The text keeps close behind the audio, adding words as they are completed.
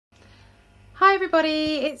Hi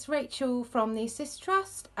everybody, it's Rachel from the Assist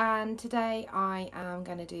Trust, and today I am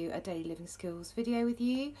going to do a daily living skills video with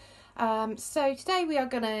you. So today we are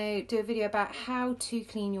going to do a video about how to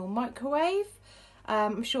clean your microwave.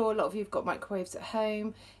 I'm sure a lot of you have got microwaves at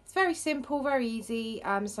home. It's very simple, very easy,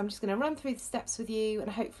 so I'm just going to run through the steps with you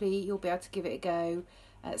and hopefully you'll be able to give it a go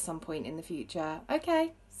at some point in the future.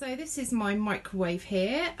 Okay, so this is my microwave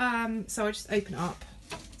here, so I'll just open it up.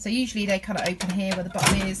 So usually they kind of open here where the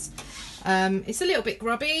button is. It's a little bit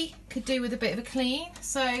grubby, could do with a bit of a clean.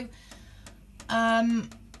 So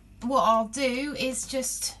what I'll do is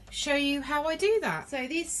just show you how I do that. So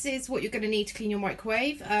this is what you're going to need to clean your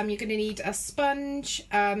microwave. You're going to need a sponge.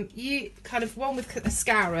 You kind of one with a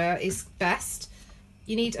scourer is best.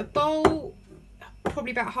 You need a bowl,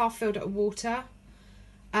 probably about half filled up with water,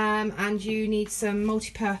 and you need some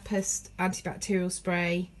multi-purpose antibacterial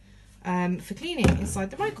spray for cleaning inside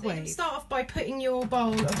the microwave. So start off by putting your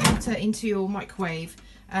bowl of water into your microwave,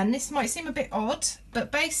 and this might seem a bit odd,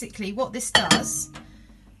 but basically what this does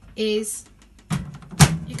is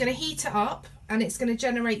you're going to heat it up and it's going to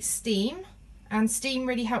generate steam, and steam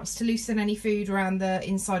really helps to loosen any food around the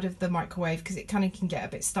inside of the microwave because it kind of can get a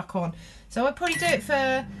bit stuck on. So I'd probably do it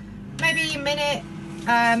for maybe a minute.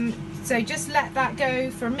 So just let that go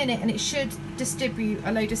for a minute and it should distribute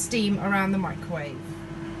a load of steam around the microwave.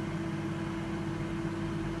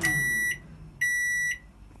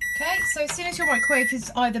 Okay, so as soon as your microwave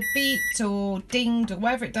is either beeped or dinged or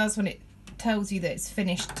whatever it does when it tells you that it's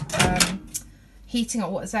finished heating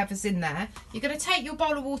up whatever's in there, you're going to take your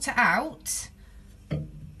bowl of water out.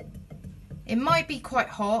 It might be quite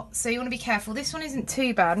hot, so you want to be careful. This one isn't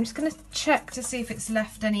too bad. I'm just going to check to see if it's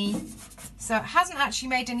left any. So it hasn't actually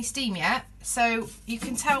made any steam yet, so you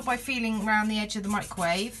can tell by feeling around the edge of the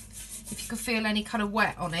microwave if you can feel any kind of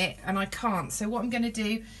wet on it, and I can't. So what I'm going to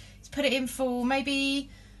do is put it in for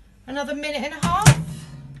maybe another minute and a half.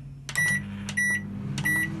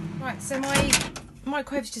 Right, so my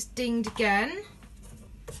microwave's just dinged again,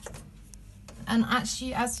 and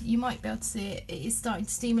actually, as you might be able to see, it is starting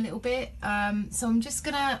to steam a little bit. So I'm just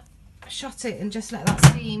gonna shut it and just let that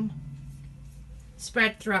steam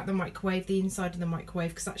spread throughout the microwave, the inside of the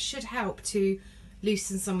microwave, because that should help to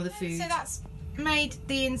loosen some of the food. So that's made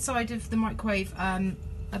the inside of the microwave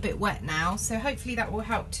a bit wet now, so hopefully that will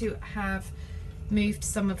help to have moved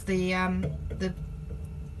some of the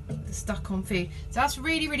stuck on food. So that's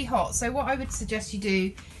really, really hot. So what I would suggest you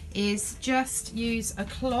do is just use a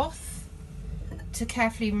cloth to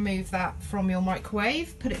carefully remove that from your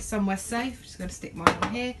microwave. Put it somewhere safe. I'm just going to stick mine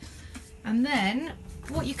on here. And then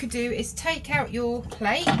what you could do is take out your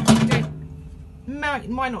plate. You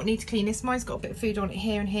might not need to clean this. Mine's got a bit of food on it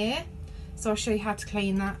here and here. So I'll show you how to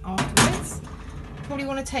clean that afterwards. Probably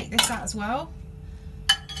want to take this out as well.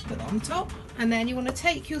 Put that on top, and then you want to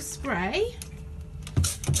take your spray,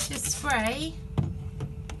 just spray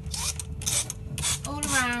all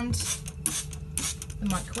around the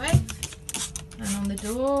microwave and on the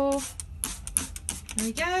door. There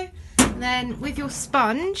we go. And then with your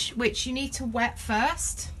sponge, which you need to wet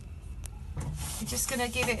first, you're just going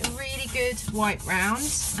to give it a really good wipe round,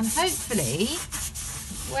 and hopefully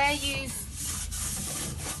where you've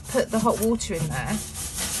put the hot water in there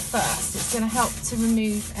first, it's going to help to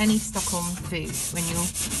remove any stuck on food when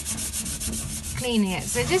you're cleaning it.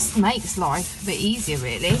 So it just makes life a bit easier,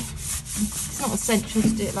 really. It's not essential to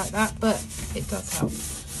do it like that, but it does help.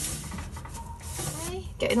 Okay,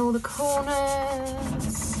 getting all the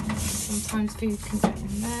corners. Sometimes food can get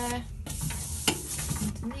in there.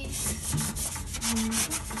 Underneath.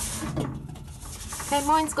 Okay,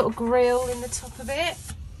 mine's got a grill in the top of it,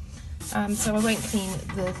 so I won't clean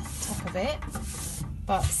the top of it.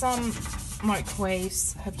 But some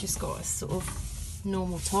microwaves have just got a sort of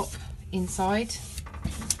normal top inside,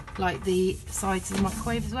 like the sides of the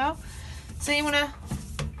microwave as well. So you want to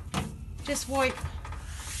just wipe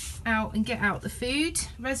out and get out the food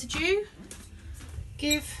residue.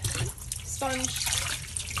 Give sponge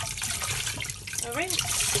a rinse.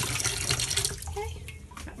 Okay,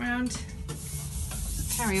 back round.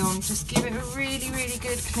 Carry on. Just give it a really, really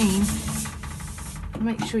good clean.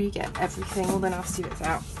 Make sure you get everything, all the nasty bits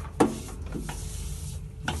out.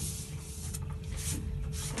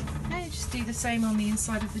 Okay, just do the same on the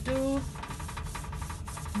inside of the door.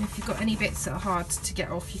 And if you've got any bits that are hard to get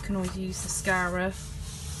off, you can always use the scourer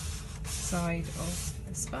side of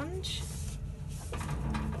the sponge.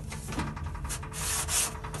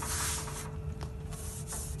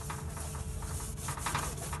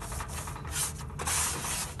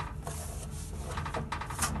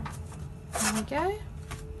 There we go.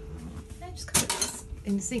 Just put this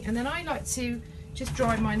in the sink, and then I like to just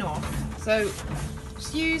dry mine off. So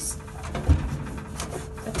just use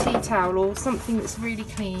a tea towel or something that's really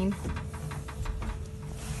clean,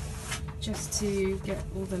 just to get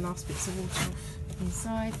all the last bits of water off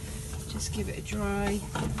inside. Just give it a dry,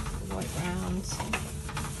 wipe round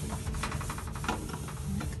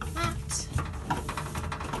like that.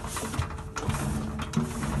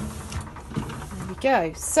 There we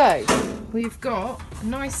go. So we've got a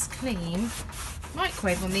nice clean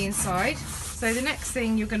microwave on the inside. So the next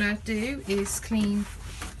thing you're going to do is clean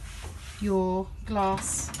your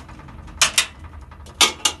glass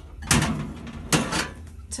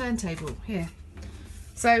turntable here.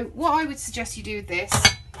 So what I would suggest you do with this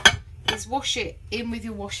is wash it in with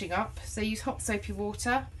your washing up. So use hot soapy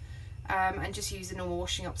water and just use a normal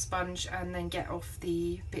washing up sponge, and then get off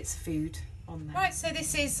the bits of food on there. Right, so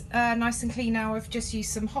this is nice and clean now. I've just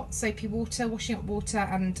used some hot soapy water, washing up water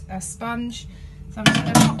and a sponge. So I'm just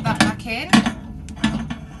going to pop that back in.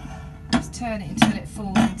 Just turn it until it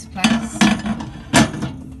falls into place.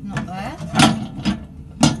 Not there.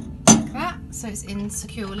 Like that. So it's in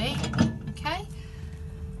securely. Okay.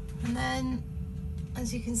 And then,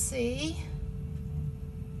 as you can see,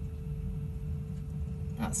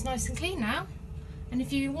 that's nice and clean now. And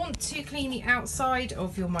if you want to clean the outside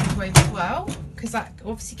of your microwave as well, because that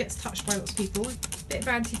obviously gets touched by lots of people, bit of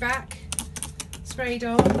anti-bac sprayed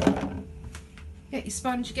on. Get your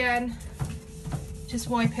sponge again, just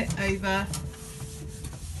wipe it over,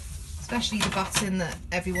 especially the button that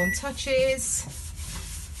everyone touches.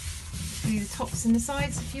 Do the tops and the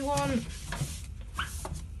sides if you want.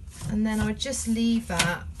 And then I would just leave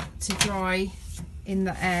that to dry in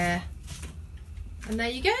the air. And there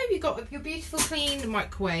you go, you've got your beautiful clean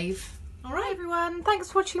microwave. Alright everyone,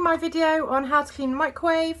 thanks for watching my video on how to clean a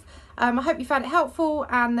microwave. I hope you found it helpful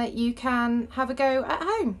and that you can have a go at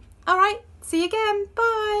home. Alright, see you again,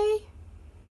 bye!